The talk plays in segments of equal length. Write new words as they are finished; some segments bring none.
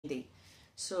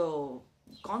So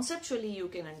conceptually you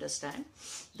can understand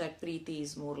that Preeti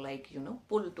is more like,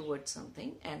 pull towards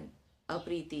something, and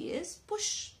Apriti is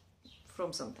push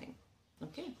from something.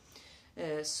 Okay.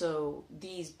 So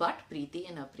these but Preeti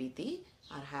and Apriti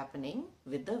are happening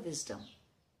with the wisdom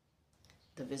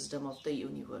of the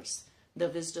universe, the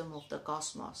wisdom of the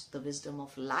cosmos, the wisdom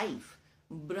of life,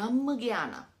 Brahma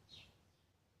Jnana.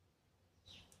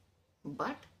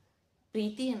 But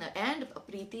Preeti and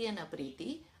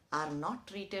Apriti are not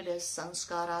treated as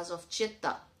sanskaras of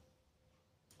chitta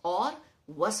or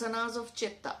vasanas of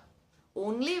chitta.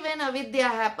 Only when avidya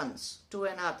happens to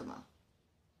an atma,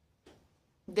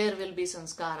 there will be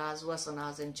sanskaras,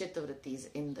 vasanas and chittavrittis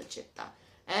in the chitta.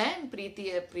 And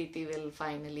Preeti will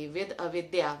finally, with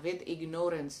avidya, with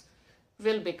ignorance,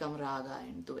 will become raga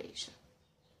and dvesha.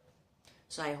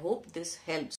 So I hope this helps.